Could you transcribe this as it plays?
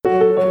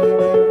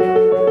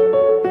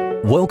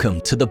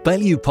Welcome to the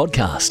Value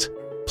Podcast.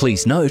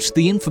 Please note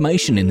the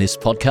information in this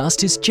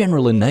podcast is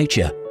general in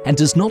nature and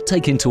does not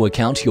take into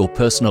account your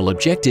personal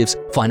objectives,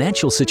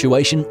 financial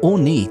situation or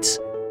needs.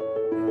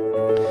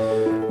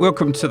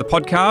 Welcome to the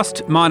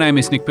podcast. My name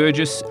is Nick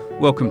Burgess.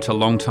 Welcome to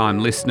long-time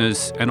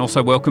listeners and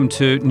also welcome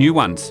to new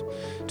ones,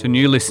 to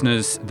new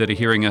listeners that are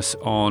hearing us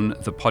on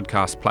the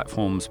podcast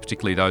platforms,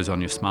 particularly those on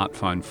your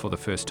smartphone for the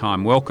first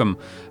time. Welcome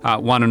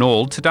one and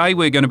all. Today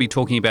we're going to be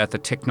talking about the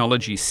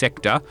technology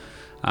sector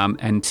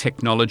and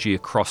technology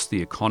across the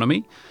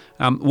economy.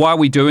 Why are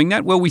we doing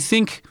that? Well, we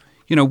think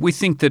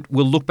that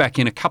we'll look back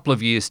in a couple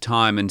of years'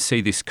 time and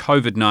see this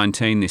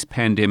COVID-19, this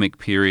pandemic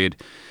period,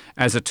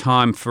 as a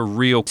time for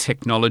real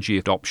technology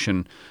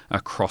adoption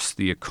across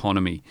the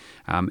economy.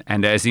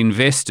 And as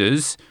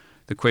investors,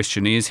 the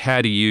question is,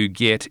 how do you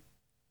get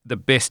the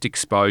best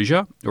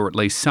exposure, or at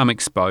least some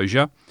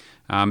exposure,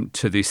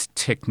 to this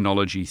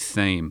technology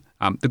theme?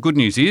 The good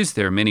news is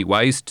there are many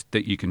ways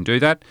that you can do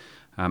that,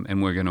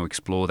 and we're going to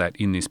explore that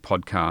in this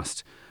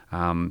podcast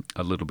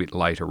a little bit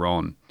later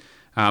on.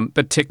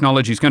 But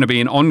technology is going to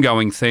be an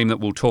ongoing theme that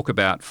we'll talk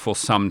about for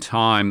some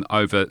time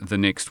over the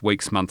next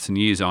weeks, months and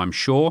years, I'm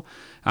sure.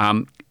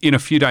 In a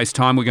few days'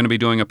 time, we're going to be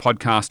doing a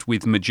podcast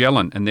with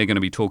Magellan, and they're going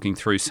to be talking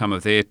through some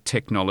of their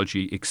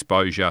technology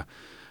exposure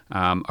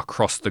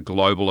across the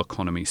global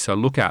economy. So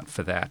look out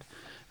for that.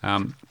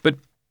 But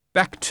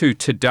back to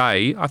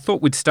today, I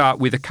thought we'd start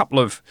with a couple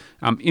of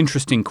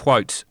interesting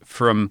quotes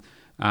from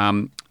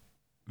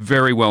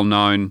very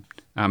well-known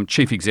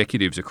chief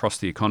executives across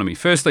the economy.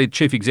 Firstly,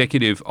 Chief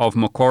Executive of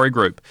Macquarie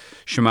Group,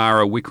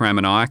 Shemara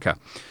Wickramanayake.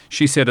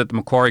 She said at the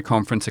Macquarie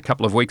conference a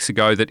couple of weeks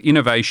ago that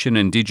innovation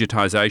and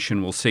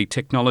digitisation will see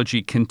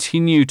technology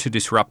continue to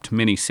disrupt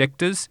many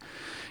sectors.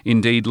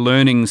 Indeed,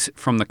 learnings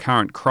from the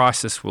current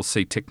crisis will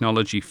see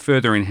technology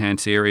further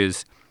enhance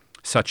areas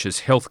such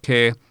as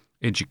healthcare,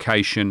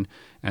 education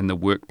and the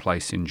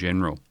workplace in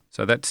general.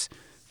 So that's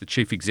the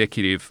Chief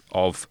Executive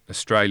of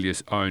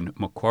Australia's own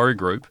Macquarie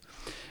Group.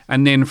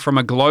 And then from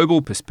a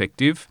global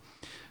perspective,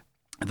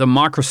 the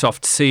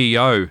Microsoft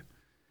CEO,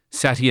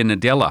 Satya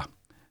Nadella,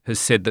 has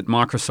said that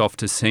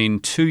Microsoft has seen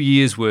 2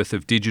 years' worth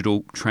of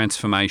digital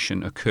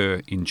transformation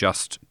occur in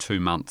just 2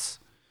 months.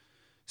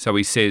 So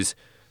he says,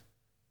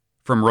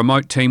 from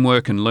remote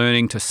teamwork and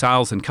learning to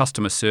sales and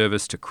customer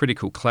service to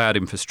critical cloud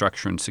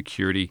infrastructure and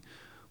security,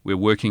 we're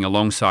working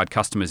alongside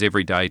customers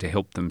every day to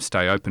help them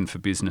stay open for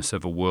business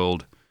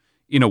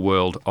in a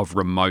world of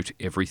remote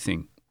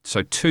everything.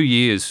 So 2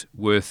 years'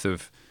 worth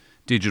of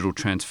digital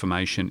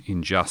transformation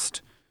in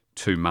just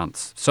 2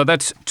 months. So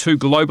that's two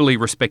globally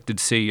respected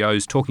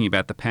CEOs talking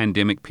about the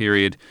pandemic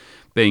period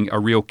being a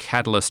real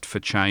catalyst for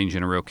change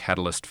and a real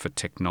catalyst for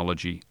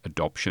technology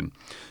adoption.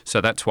 So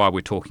that's why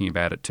we're talking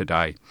about it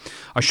today.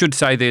 I should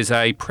say there's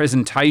a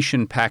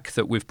presentation pack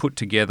that we've put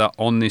together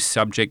on this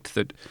subject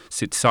that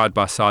sits side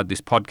by side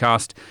this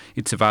podcast.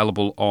 It's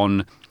available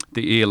on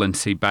the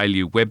EL&C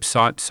Baillieu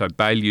website, so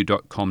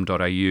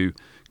baillieu.com.au.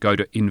 Go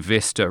to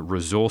Investor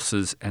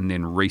Resources and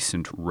then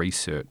Recent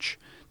Research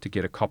to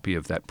get a copy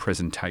of that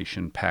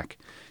presentation pack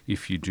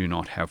if you do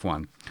not have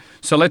one.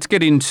 So let's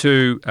get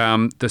into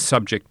the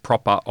subject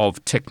proper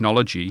of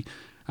technology.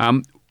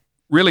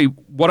 Really,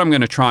 what I'm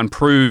going to try and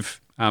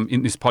prove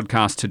in this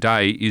podcast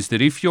today is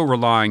that if you're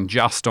relying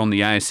just on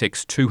the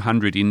ASX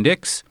 200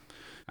 index,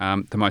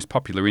 the most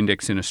popular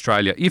index in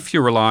Australia, if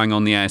you're relying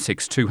on the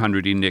ASX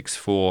 200 index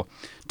for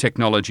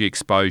technology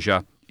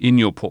exposure in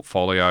your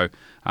portfolio,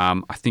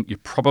 I think you're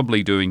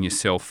probably doing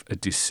yourself a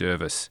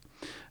disservice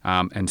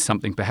and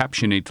something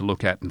perhaps you need to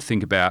look at and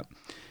think about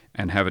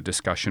and have a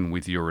discussion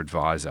with your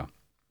advisor.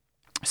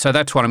 So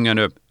that's what I'm going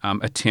to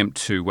attempt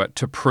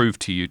to prove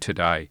to you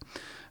today.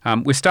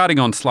 We're starting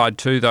on slide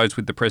 2, those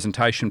with the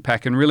presentation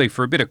pack, and really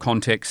for a bit of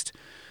context,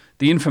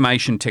 the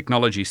information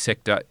technology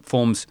sector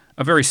forms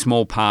a very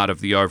small part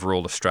of the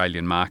overall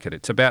Australian market.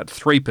 It's about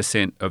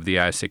 3% of the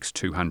ASX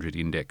 200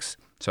 index.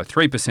 So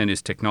 3%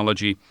 is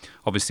technology.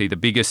 Obviously, the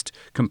biggest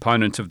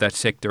components of that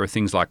sector are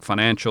things like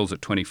financials at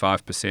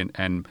 25%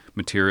 and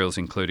materials,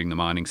 including the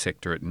mining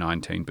sector, at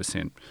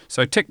 19%.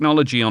 So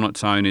technology on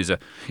its own is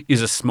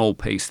a small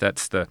piece.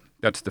 That's the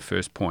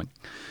first point.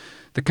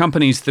 The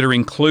companies that are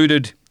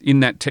included in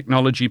that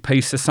technology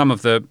piece are some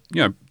of the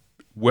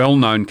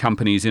well-known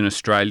companies in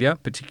Australia,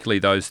 particularly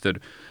those that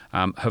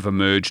have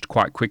emerged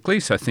quite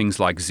quickly. So things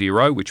like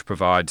Xero, which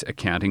provides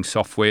accounting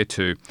software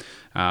to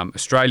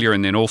Australia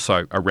and then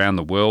also around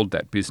the world.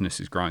 That business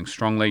is growing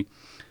strongly.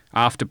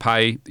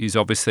 Afterpay is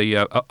obviously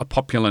a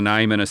popular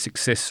name and a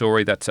success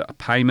story. That's a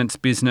payments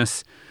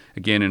business,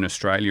 again in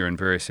Australia and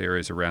various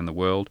areas around the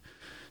world.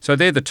 So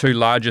they're the two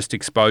largest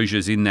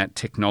exposures in that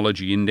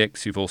technology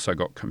index. You've also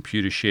got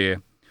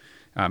Computershare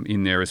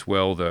in there as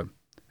well, the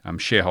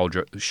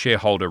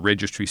shareholder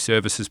registry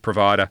services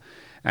provider,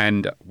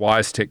 and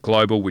WiseTech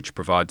Global, which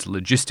provides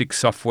logistics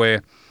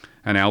software,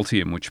 and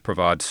Altium, which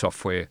provides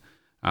software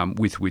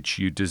with which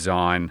you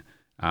design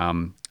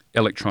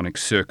electronic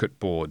circuit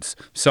boards.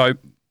 So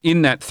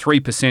in that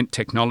 3%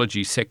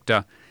 technology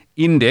sector,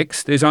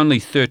 index, there's only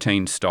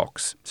 13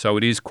 stocks, so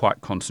it is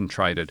quite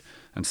concentrated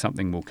and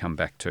something we'll come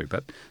back to.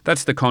 But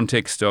that's the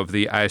context of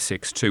the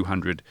ASX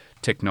 200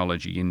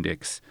 Technology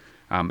Index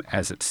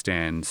as it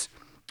stands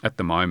at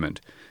the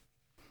moment.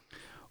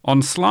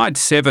 On slide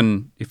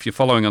 7, if you're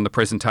following on the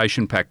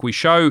presentation pack, we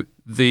show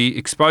the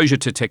exposure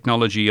to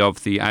technology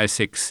of the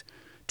ASX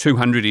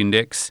 200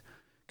 index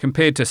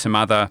compared to some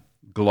other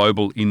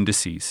global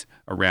indices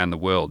around the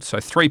world. So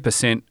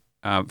 3%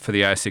 for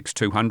the ASX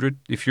 200.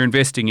 If you're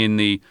investing in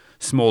the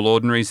Small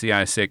Ordinaries, the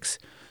ASX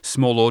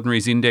Small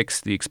Ordinaries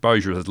Index, the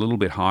exposure is a little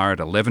bit higher at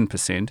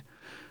 11%.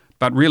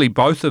 But really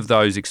both of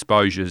those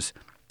exposures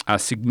are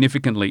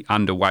significantly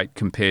underweight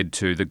compared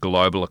to the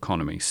global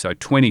economy. So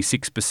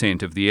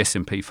 26% of the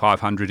S&P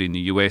 500 in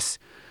the US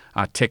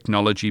are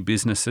technology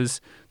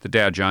businesses. The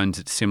Dow Jones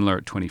is similar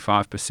at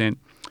 25%.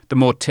 The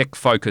more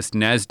tech-focused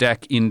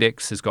NASDAQ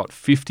index has got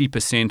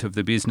 50% of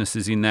the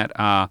businesses in that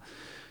are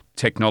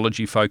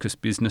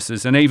technology-focused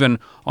businesses. And even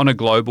on a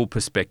global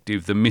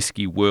perspective, the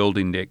MSCI World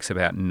Index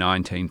about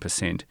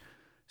 19%.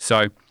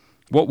 So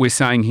what we're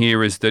saying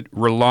here is that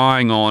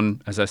relying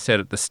on, as I said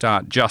at the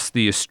start, just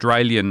the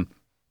Australian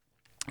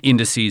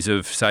indices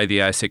of, say, the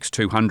ASX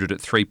 200 at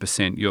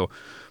 3%, you're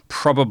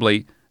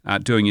probably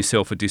doing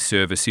yourself a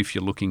disservice if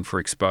you're looking for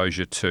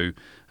exposure to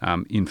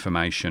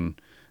information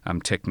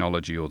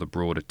technology or the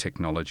broader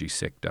technology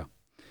sector.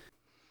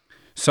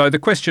 So the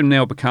question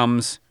now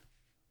becomes,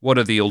 what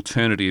are the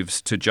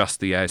alternatives to just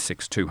the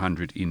ASX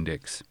 200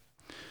 index?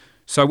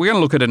 So we're going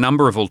to look at a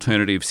number of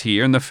alternatives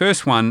here, and the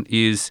first one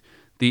is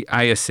the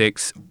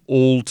ASX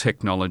All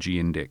Technology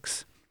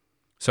Index.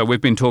 So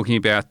we've been talking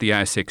about the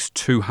ASX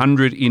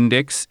 200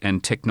 index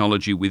and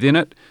technology within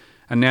it,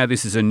 and now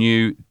this is a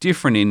new,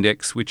 different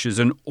index, which is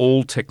an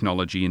All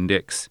Technology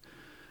Index,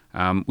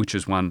 which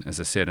has won, as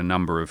I said, a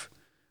number of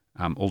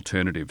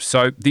alternatives.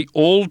 So the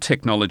All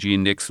Technology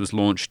Index was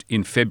launched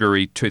in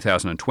February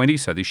 2020,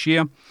 so this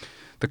year.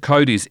 The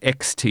code is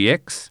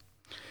XTX.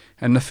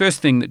 And the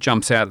first thing that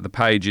jumps out of the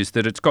page is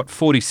that it's got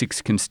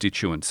 46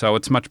 constituents. So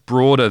it's much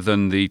broader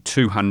than the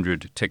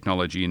 200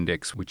 Technology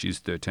Index, which is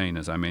 13,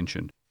 as I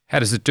mentioned. How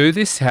does it do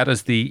this? How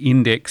does the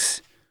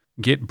index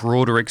get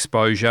broader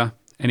exposure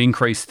and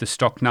increase the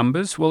stock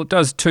numbers? Well, it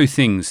does two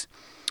things.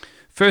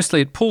 Firstly,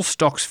 it pulls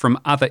stocks from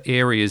other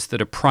areas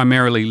that are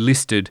primarily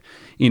listed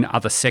in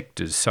other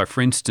sectors. So,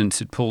 for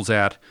instance, it pulls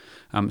out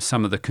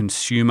some of the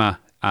consumer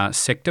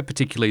sector,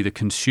 particularly the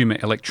consumer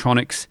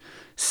electronics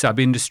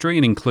sub-industry,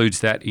 and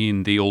includes that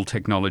in the All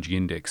Technology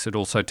Index. It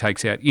also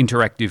takes out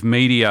interactive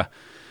media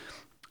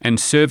and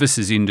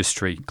services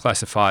industry,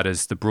 classified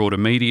as the broader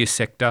media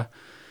sector,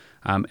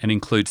 and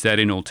includes that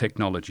in All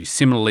Technology.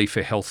 Similarly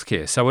for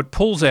healthcare. So it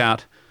pulls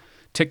out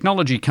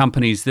technology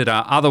companies that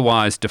are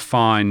otherwise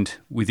defined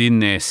within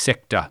their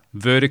sector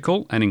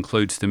vertical and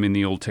includes them in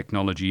the All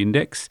Technology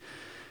Index.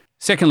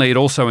 Secondly, it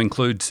also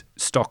includes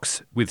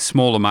stocks with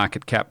smaller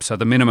market cap. So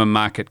the minimum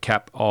market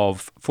cap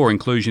for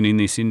inclusion in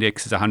this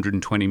index is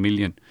 120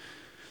 million.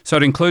 So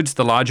it includes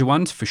the larger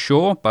ones for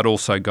sure, but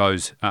also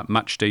goes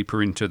much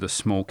deeper into the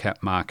small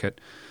cap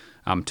market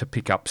to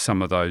pick up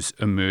some of those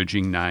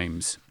emerging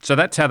names. So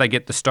that's how they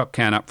get the stock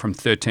count up from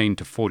 13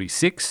 to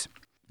 46.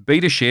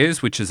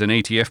 BetaShares, which is an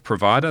ETF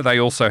provider, they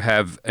also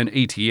have an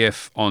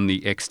ETF on the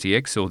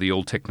XTX or the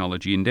All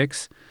Technology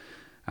Index.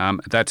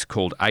 That's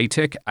called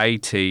ATEC,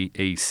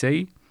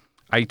 ATEC,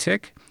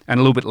 ATEC. And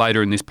a little bit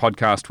later in this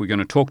podcast, we're going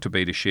to talk to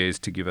BetaShares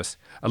to give us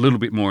a little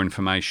bit more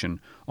information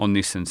on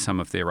this and some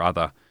of their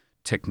other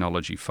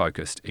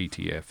technology-focused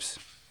ETFs.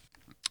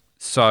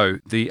 So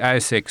the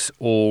ASX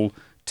All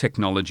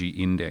Technology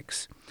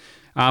Index.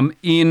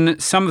 In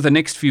some of the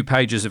next few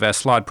pages of our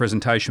slide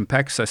presentation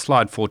pack, so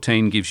slide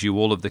 14 gives you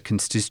all of the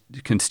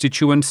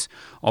constituents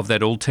of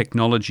that All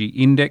Technology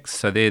Index,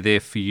 so they're there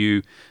for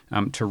you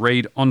to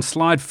read. On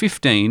slide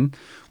 15,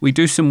 we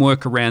do some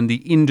work around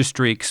the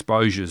industry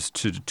exposures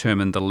to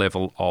determine the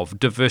level of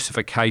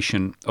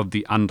diversification of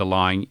the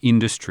underlying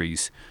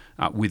industries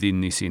within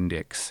this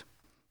index.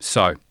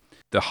 So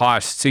the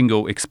highest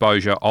single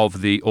exposure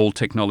of the All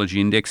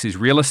Technology Index is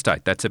real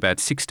estate. That's about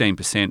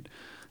 16%.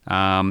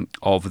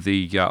 Of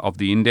the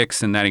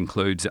index, and that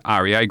includes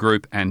REA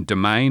Group and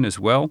Domain as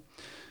well.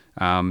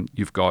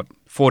 You've got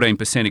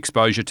 14%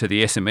 exposure to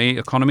the SME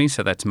economy,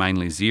 so that's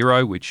mainly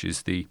Xero, which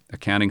is the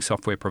accounting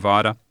software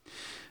provider.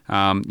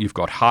 You've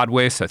got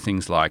hardware, so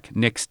things like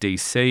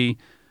NextDC,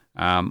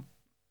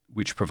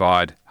 which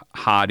provide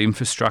hard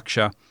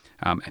infrastructure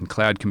and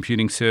cloud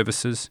computing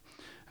services.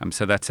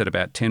 So that's at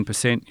about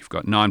 10%. You've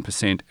got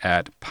 9%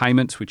 at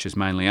payments, which is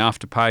mainly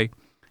Afterpay.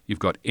 You've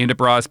got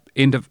enterprise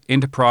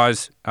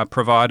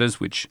providers,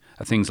 which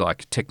are things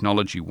like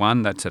Technology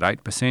One, that's at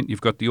 8%. You've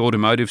got the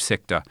automotive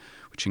sector,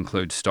 which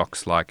includes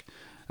stocks like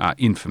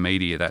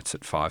Infomedia, that's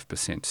at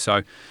 5%.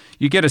 So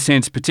you get a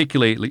sense,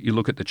 particularly you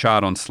look at the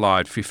chart on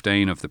slide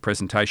 15 of the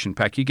presentation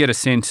pack, you get a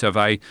sense of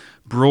a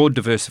broad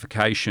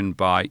diversification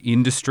by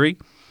industry,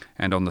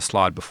 and on the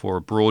slide before,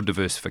 a broad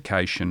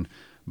diversification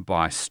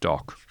by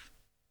stock.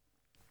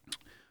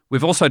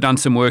 We've also done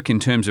some work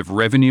in terms of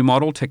revenue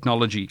model.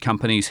 Technology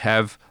companies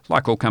have,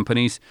 like all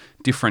companies,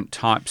 different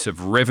types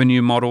of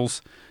revenue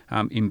models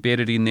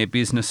embedded in their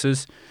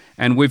businesses.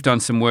 And we've done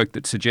some work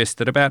that suggests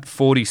that about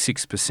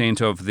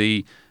 46%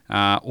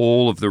 of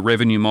all of the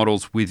revenue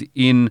models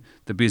within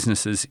the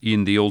businesses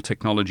in the All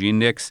Technology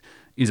Index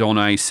is on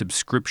a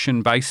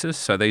subscription basis.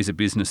 So these are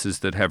businesses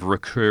that have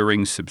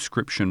recurring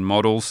subscription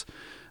models,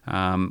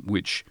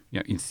 which,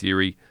 in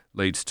theory,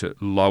 leads to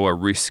lower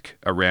risk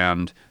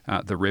around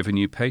the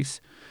revenue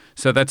piece.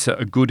 So that's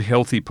a good,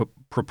 healthy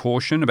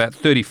proportion. About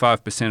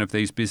 35% of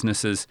these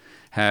businesses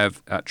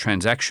have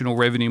transactional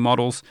revenue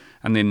models,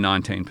 and then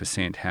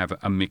 19% have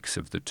a mix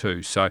of the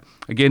two. So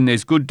again,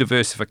 there's good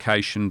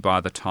diversification by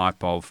the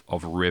type of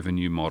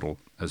revenue model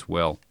as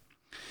well.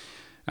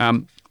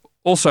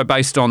 Also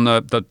based on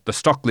the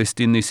stock list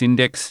in this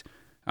index,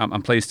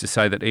 I'm pleased to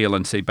say that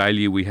EL&C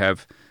Baillieu, we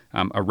have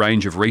a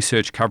range of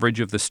research coverage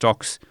of the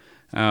stocks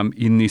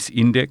in this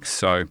index.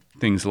 So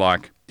things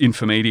like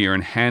Infomedia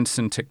and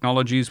Hansen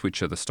Technologies,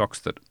 which are the stocks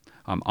that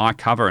I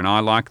cover and I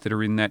like that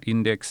are in that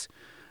index.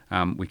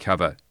 We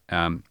cover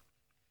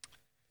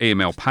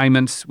EML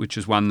Payments, which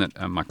is one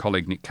that my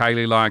colleague Nick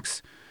Cayley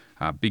likes.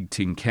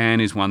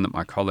 Bigtincan is one that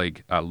my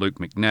colleague Luke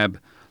McNabb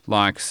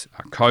likes.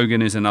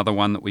 Kogan is another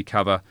one that we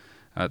cover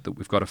that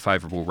we've got a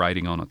favourable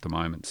rating on at the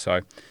moment.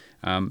 So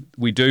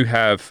we do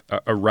have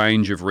a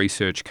range of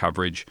research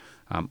coverage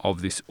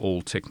of this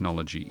All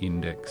Technology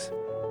Index.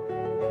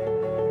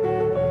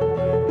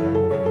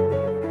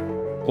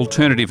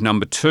 Alternative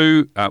number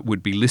 2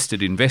 would be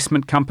listed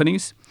investment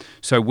companies.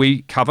 So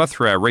we cover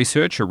through our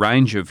research a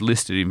range of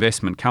listed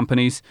investment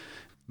companies.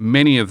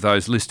 Many of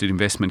those listed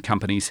investment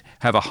companies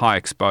have a high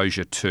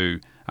exposure to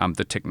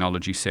the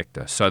technology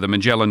sector. So the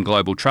Magellan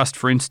Global Trust,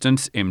 for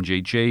instance,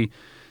 MGG,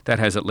 that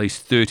has at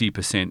least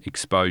 30%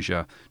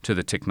 exposure to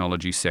the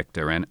technology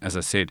sector. And as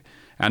I said,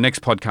 our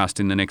next podcast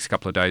in the next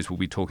couple of days, we'll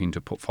be talking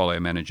to portfolio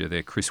manager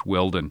there, Chris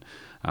Weldon,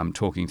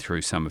 talking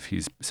through some of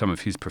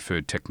his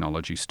preferred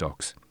technology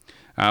stocks.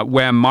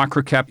 WAM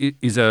Microcap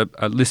is a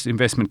listed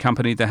investment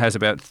company that has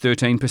about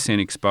 13%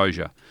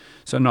 exposure.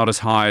 So not as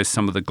high as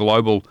some of the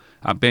global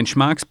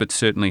benchmarks, but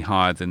certainly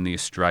higher than the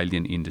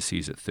Australian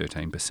indices at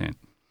 13%.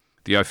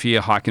 The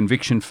Ophir High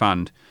Conviction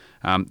Fund,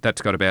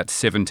 that's got about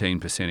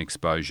 17%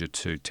 exposure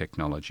to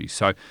technology.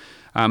 So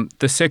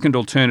the second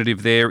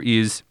alternative there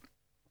is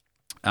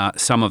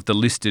some of the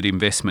listed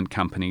investment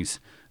companies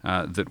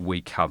that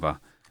we cover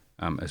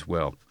as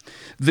well.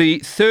 The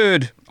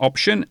third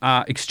option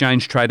are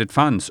exchange-traded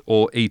funds,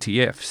 or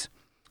ETFs.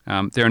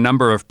 There are a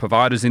number of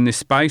providers in this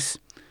space,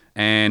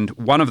 and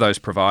one of those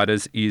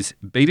providers is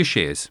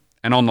BetaShares.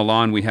 And on the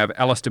line we have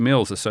Alistair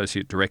Mills,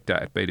 Associate Director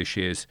at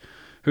BetaShares,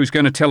 who's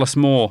going to tell us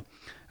more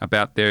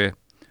about their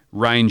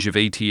range of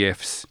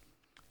ETFs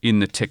in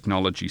the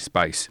technology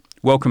space.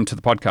 Welcome to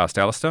the podcast,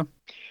 Alistair.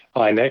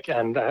 Hi, Nick,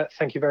 and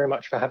thank you very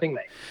much for having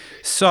me.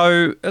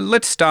 So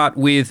let's start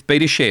with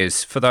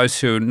BetaShares. For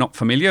those who are not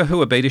familiar, who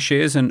are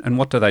BetaShares and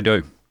what do they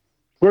do?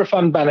 We're a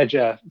fund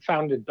manager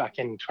founded back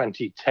in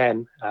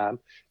 2010,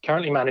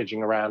 currently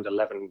managing around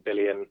 11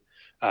 billion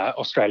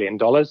Australian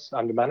dollars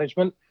under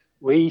management.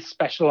 We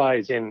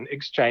specialise in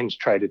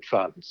exchange-traded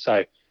funds,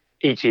 so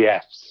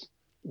ETFs.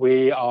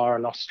 We are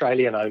an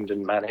Australian-owned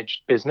and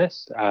managed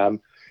business,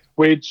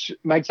 which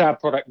makes our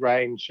product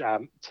range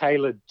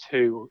tailored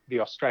to the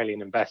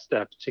Australian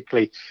investor,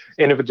 particularly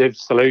innovative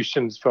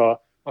solutions for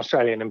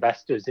Australian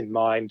investors in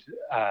mind.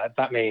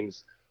 That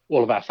means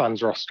all of our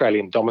funds are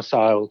Australian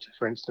domiciled,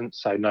 for instance,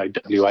 so no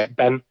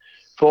W8BEN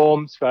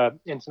forms for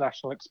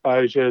international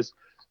exposures.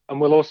 And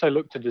we'll also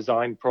look to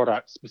design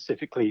products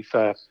specifically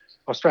for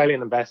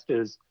Australian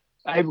investors,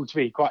 able to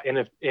be quite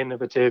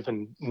innovative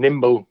and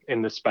nimble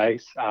in the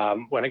space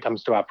when it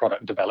comes to our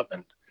product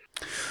development.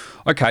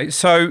 Okay,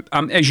 so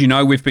as you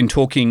know, we've been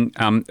talking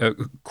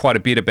quite a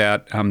bit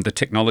about the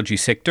technology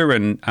sector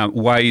and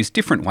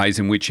different ways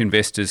in which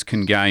investors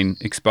can gain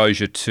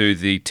exposure to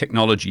the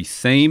technology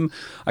theme,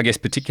 I guess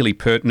particularly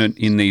pertinent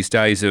in these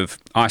days of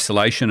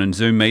isolation and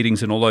Zoom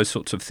meetings and all those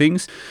sorts of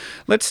things.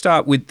 Let's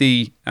start with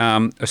the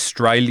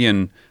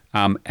Australian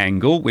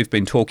angle. We've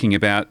been talking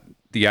about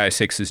the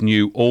ASX's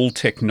new All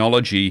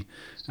Technology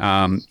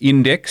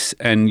Index,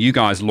 and you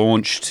guys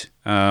launched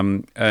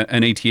an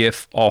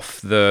ETF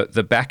off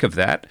the back of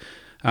that.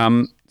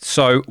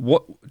 So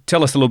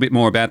tell us a little bit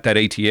more about that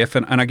ETF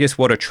and I guess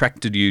what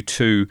attracted you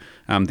to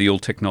the All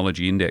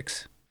Technology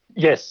Index.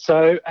 Yes,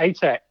 so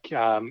ATEC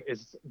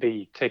is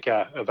the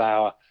ticker of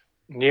our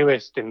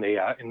newest in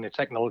the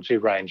technology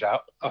range, our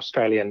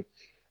Australian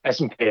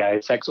S&P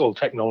ASX All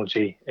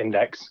Technology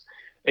Index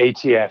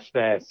ETF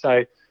there.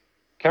 So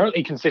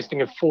currently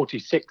consisting of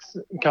 46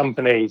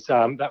 companies.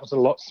 That was a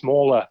lot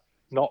smaller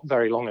not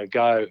very long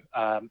ago.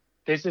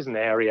 This is an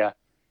area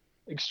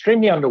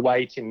extremely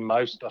underweight in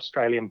most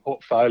Australian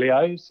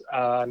portfolios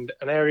and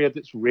an area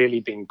that's really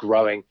been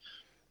growing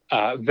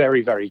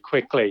very, very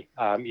quickly.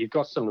 You've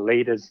got some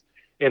leaders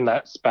in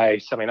that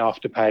space. I mean,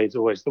 Afterpay is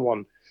always the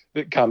one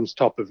that comes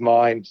top of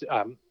mind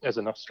as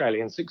an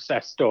Australian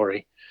success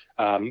story.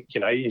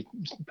 You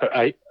put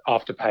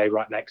Afterpay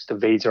right next to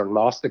Visa and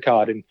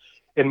MasterCard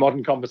in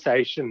modern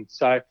conversation.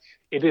 So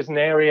it is an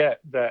area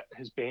that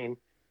has been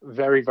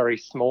very, very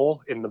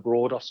small in the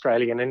broad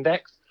Australian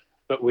index,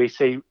 but we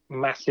see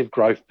massive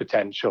growth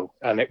potential,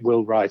 and it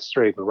will rise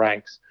through the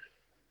ranks.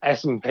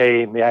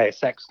 S&P and the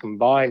ASX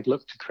combined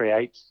look to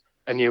create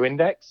a new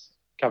index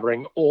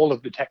covering all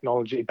of the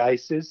technology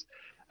bases,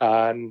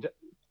 and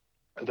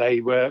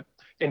they were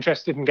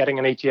interested in getting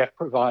an ETF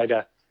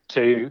provider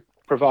to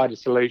provide a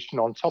solution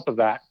on top of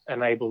that,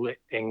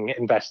 enabling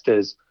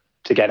investors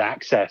to get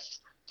access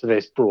to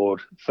this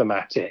broad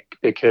thematic.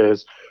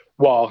 Because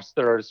whilst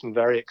there are some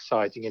very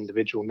exciting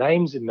individual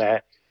names in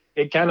there,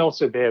 it can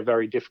also be a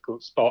very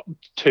difficult spot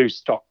to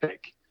stock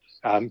pick.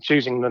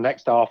 Choosing the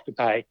next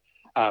Afterpay,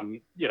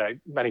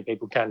 many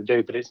people can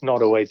do, but it's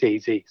not always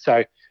easy.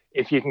 So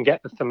if you can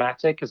get the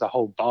thematic as a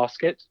whole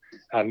basket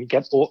and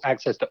get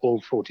access to all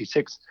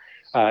 46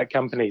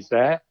 companies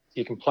there,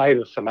 you can play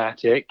the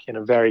thematic in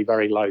a very,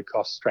 very low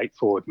cost,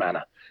 straightforward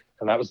manner.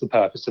 And that was the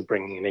purpose of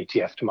bringing an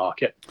ETF to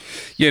market.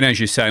 Yeah, and as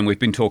you're saying, we've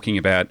been talking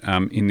about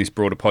in this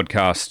broader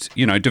podcast,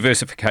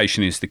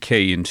 diversification is the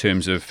key in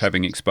terms of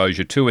having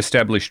exposure to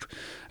established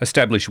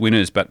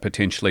winners, but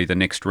potentially the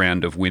next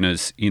round of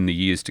winners in the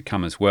years to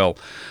come as well.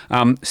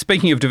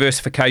 Speaking of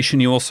diversification,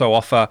 you also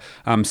offer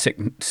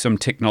some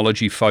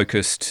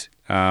technology-focused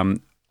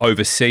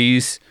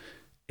overseas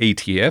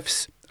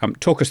ETFs.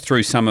 Talk us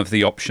through some of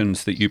the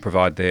options that you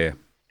provide there.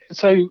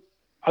 So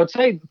I would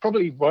say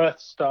probably worth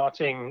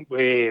starting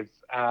with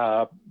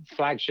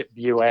flagship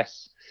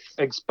US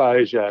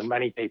exposure. And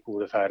many people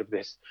would have heard of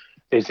this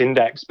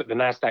index, but the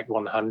NASDAQ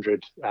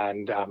 100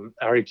 and our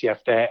ETF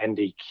there,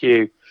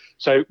 NDQ.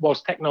 So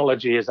whilst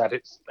technology is at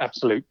its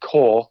absolute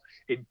core,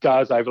 it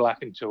does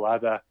overlap into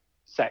other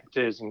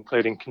sectors,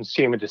 including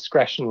consumer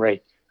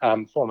discretionary,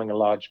 forming a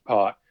large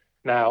part.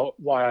 Now,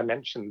 why I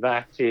mentioned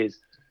that is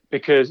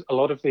because a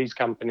lot of these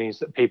companies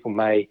that people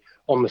may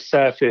on the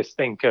surface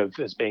think of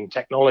as being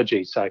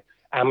technology, so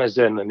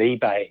Amazon and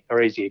eBay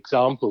are easy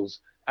examples,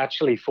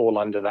 actually fall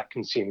under that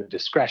consumer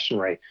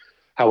discretionary.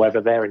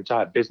 However, their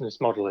entire business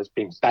model has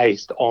been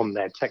based on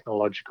their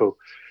technological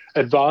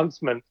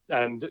advancement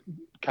and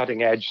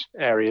cutting edge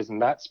areas in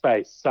that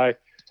space. So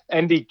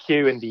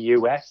NDQ in the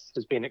US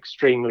has been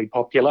extremely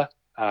popular,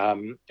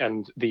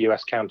 and the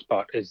US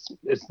counterpart is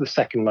the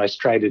second most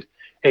traded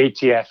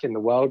ETF in the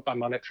world by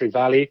monetary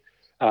value.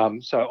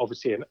 So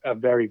obviously a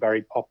very,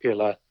 very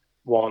popular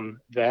one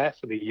there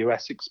for the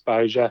US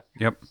exposure.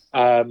 Yep.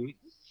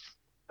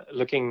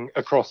 Looking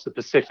across the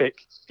Pacific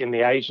in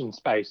the Asian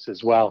space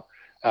as well.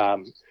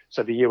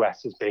 So the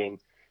US has been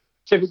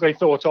typically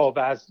thought of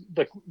as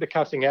the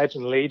cutting edge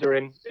and leader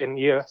in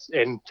US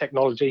in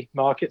technology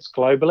markets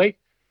globally.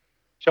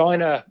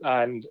 China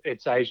and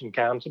its Asian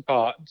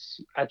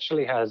counterparts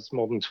actually has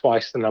more than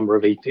twice the number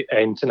of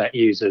internet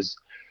users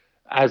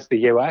as the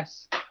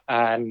US,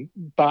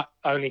 but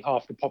only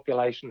half the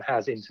population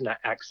has internet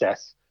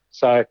access.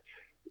 So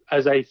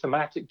as a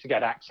thematic to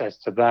get access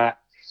to that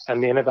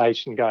and the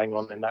innovation going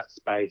on in that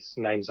space,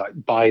 names like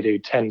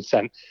Baidu,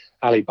 Tencent,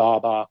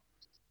 Alibaba,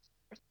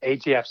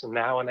 ETFs are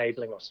now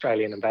enabling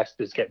Australian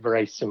investors get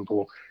very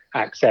simple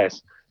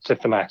access to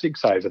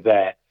thematics over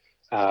there.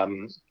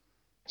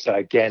 So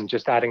again,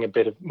 just adding a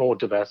bit of more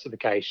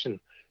diversification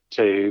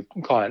to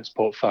clients'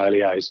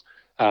 portfolios.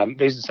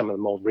 These are some of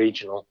the more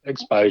regional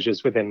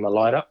exposures within the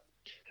lineup.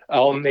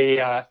 On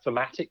the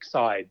thematic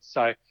side,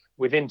 so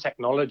within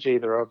technology,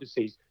 there are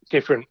obviously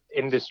different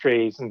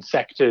industries and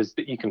sectors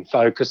that you can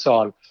focus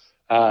on.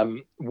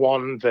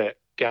 One that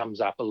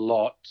comes up a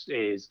lot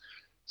is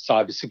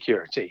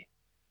cybersecurity.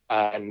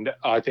 And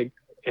I think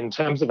in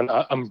terms of an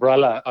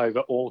umbrella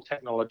over all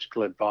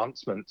technological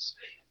advancements,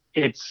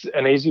 it's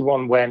an easy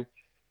one when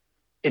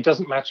it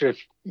doesn't matter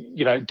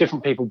if,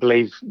 different people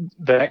believe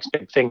the next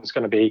big thing is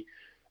going to be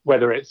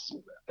whether it's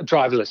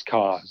driverless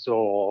cars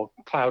or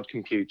cloud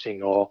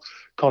computing or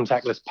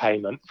contactless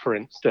payment, for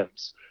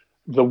instance.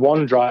 The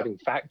one driving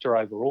factor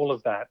over all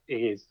of that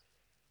is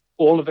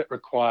all of it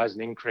requires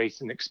an increase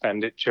in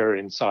expenditure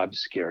in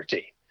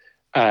cybersecurity.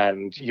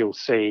 And you'll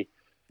see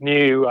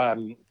new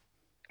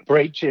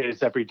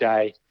breaches every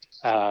day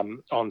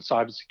on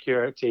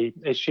cybersecurity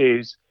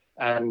issues,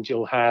 and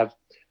you'll have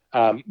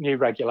new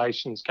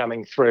regulations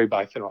coming through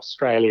both in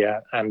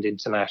Australia and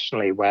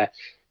internationally where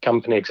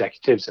company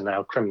executives are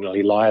now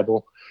criminally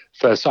liable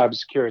for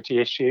cybersecurity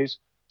issues.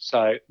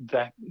 So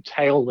the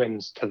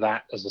tailwinds to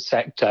that as a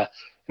sector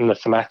in the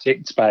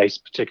thematic space,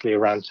 particularly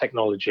around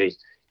technology,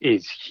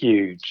 is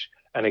huge.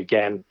 And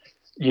again,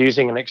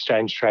 using an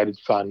exchange-traded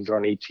fund or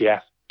an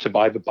ETF to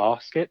buy the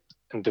basket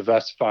and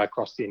diversify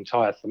across the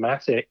entire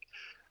thematic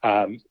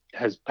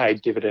has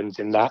paid dividends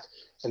in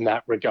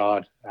that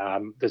regard.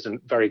 There's a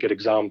very good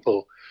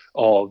example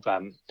of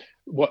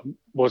what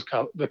was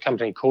the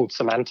company called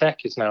Symantec,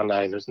 is now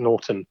known as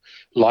Norton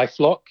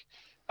LifeLock.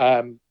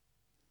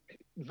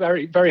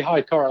 Very, very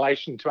high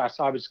correlation to our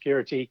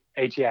cybersecurity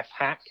ETF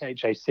HACK,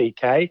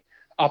 HACK,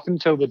 up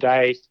until the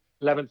day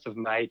 11th of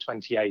May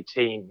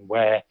 2018,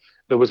 where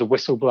there was a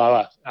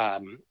whistleblower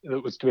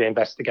that was to be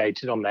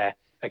investigated on their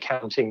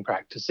accounting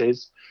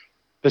practices.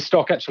 The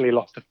stock actually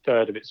lost a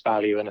third of its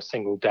value in a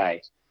single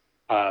day.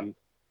 A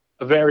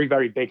very,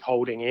 very big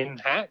holding in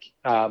HACK,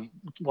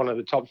 one of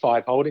the top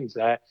 5 holdings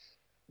there.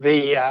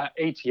 The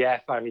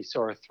ETF only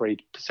saw a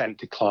 3%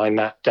 decline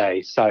that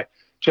day. So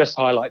just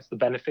highlights the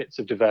benefits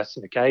of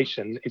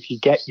diversification. If you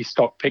get your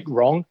stock picked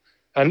wrong,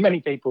 and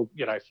many people,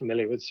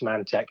 familiar with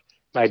Symantec,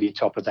 may be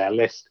top of their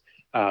list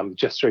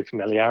just through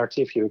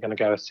familiarity if you were going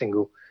to go a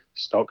single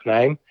stock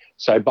name.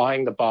 So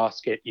buying the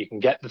basket, you can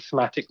get the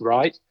thematic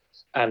right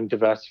and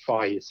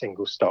diversify your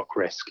single stock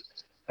risk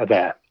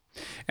there.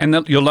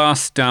 And your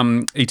last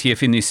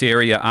ETF in this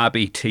area,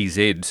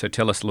 RBTZ. So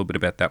tell us a little bit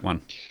about that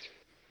one.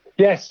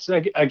 Yes,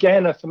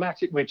 again, a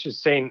thematic which has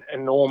seen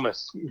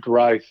enormous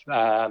growth.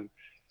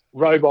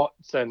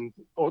 Robots and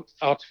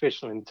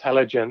artificial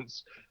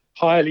intelligence,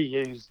 highly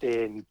used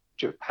in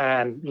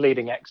Japan,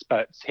 leading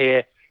experts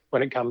here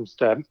when it comes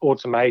to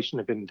automation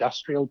of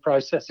industrial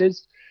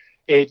processes.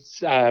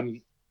 It's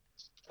an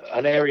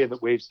area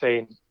that we've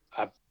seen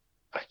a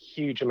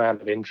huge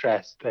amount of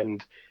interest,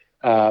 and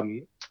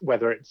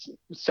whether it's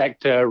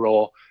sector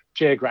or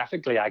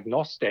geographically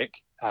agnostic,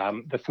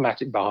 the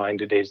thematic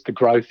behind it is the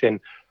growth in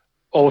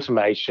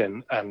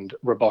automation and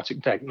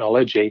robotic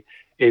technology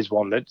is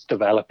one that's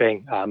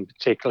developing,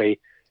 particularly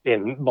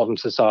in modern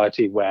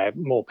society where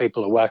more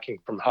people are working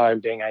from home,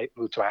 being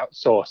able to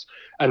outsource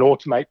and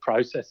automate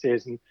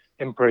processes and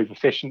improve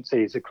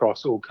efficiencies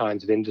across all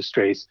kinds of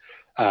industries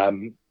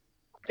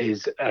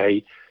is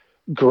a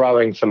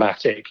growing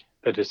thematic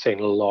that has seen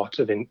a lot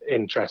of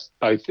interest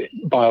both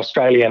by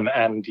Australian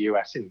and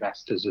US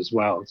investors as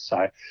well.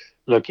 So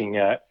looking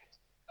at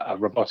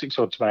robotics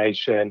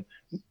automation,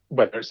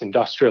 whether it's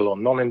industrial or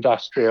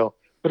non-industrial,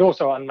 but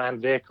also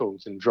unmanned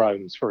vehicles and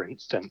drones, for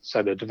instance.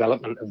 So the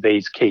development of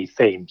these key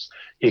themes,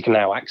 you can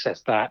now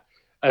access that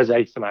as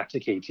a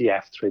thematic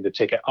ETF through the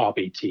ticker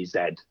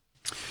RBTZ.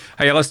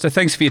 Hey, Alistair,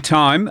 thanks for your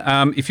time.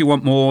 If you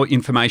want more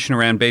information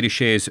around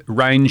BetaShares'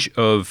 range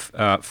of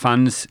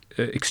funds,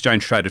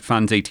 exchange-traded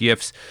funds,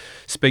 ETFs,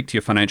 speak to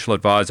your financial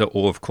advisor,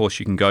 or, of course,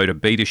 you can go to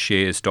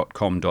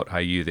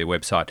betashares.com.au, their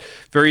website.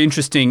 Very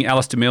interesting.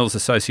 Alistair Mills,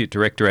 Associate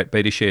Director at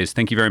BetaShares.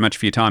 Thank you very much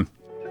for your time.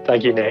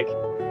 Thank you, Nick.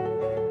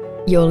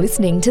 You're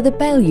listening to the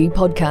Baillieu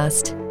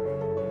Podcast.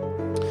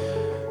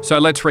 So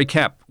let's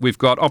recap. We've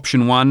got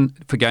option 1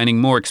 for gaining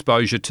more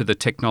exposure to the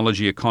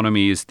technology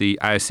economy is the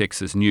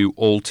ASX's new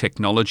All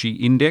Technology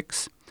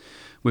Index.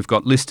 We've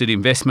got listed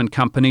investment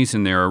companies,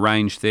 and they're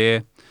arranged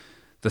there.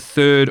 The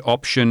third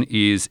option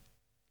is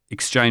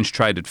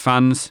exchange-traded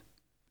funds,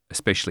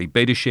 especially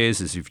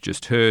BetaShares, as you've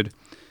just heard.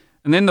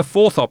 And then the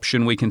fourth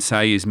option we can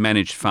say is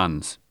managed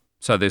funds.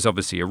 So there's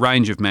obviously a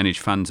range of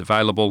managed funds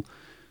available.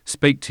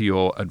 Speak to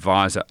your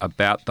advisor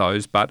about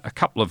those, but a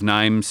couple of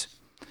names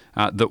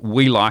that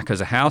we like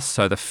as a house.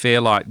 So the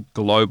Fairlight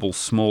Global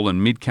Small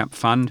and Mid-Cap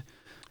Fund,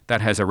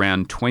 that has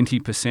around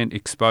 20%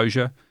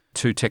 exposure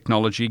to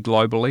technology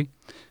globally.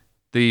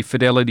 The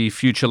Fidelity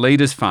Future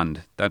Leaders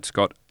Fund, that's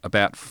got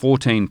about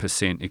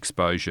 14%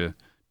 exposure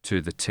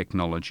to the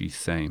technology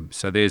theme.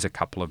 So there's a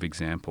couple of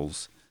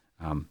examples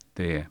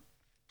there.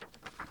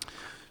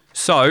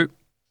 So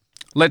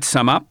let's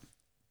sum up.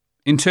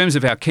 In terms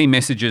of our key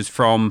messages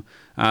from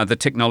the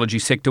technology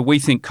sector, we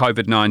think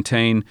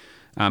COVID-19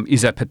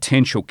 is a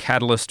potential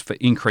catalyst for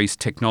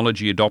increased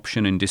technology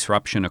adoption and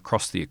disruption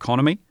across the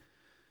economy.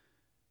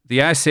 The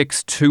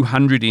ASX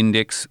 200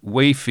 index,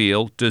 we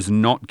feel, does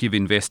not give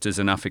investors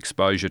enough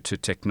exposure to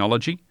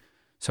technology,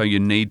 so you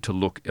need to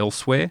look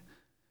elsewhere.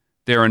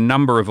 There are a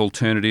number of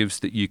alternatives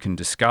that you can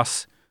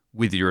discuss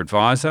with your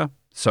advisor.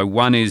 So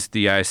one is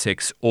the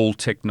ASX All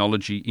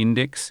Technology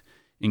Index,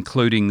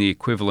 including the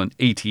equivalent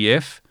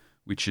ETF,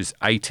 which is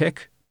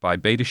ATEC by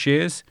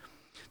BetaShares.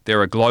 There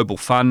are global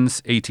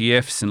funds,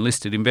 ETFs, and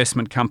listed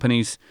investment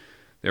companies.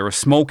 There are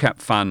small cap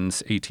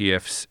funds,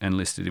 ETFs, and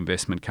listed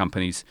investment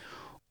companies.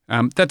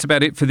 That's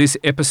about it for this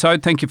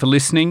episode. Thank you for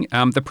listening.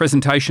 The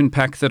presentation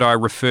pack that I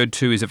referred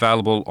to is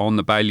available on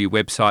the Baillieu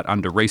website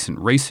under recent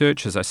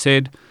research, as I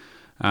said.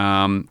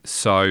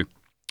 So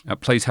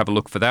please have a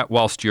look for that.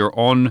 Whilst you're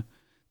on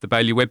the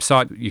Baillieu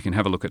website, you can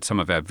have a look at some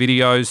of our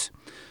videos,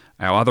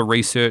 our other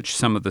research,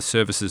 some of the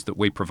services that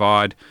we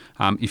provide.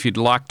 If you'd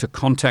like to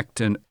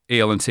contact an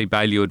EL&C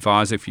Baillieu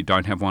advisor, if you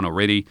don't have one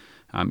already,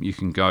 you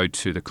can go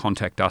to the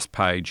Contact Us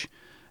page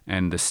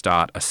and the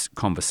Start a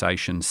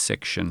Conversation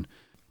section.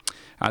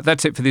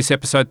 That's it for this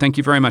episode. Thank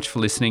you very much for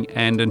listening,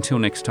 and until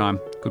next time,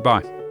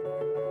 goodbye.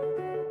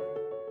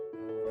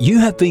 You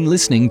have been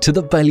listening to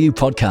the Baillieu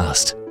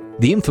Podcast.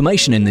 The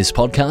information in this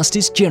podcast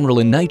is general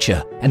in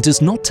nature and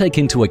does not take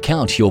into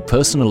account your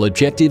personal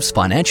objectives,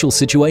 financial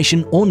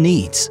situation, or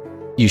needs.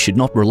 You should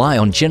not rely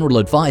on general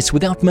advice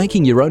without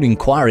making your own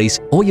inquiries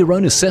or your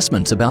own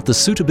assessment about the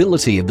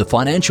suitability of the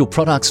financial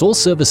products or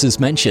services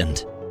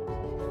mentioned.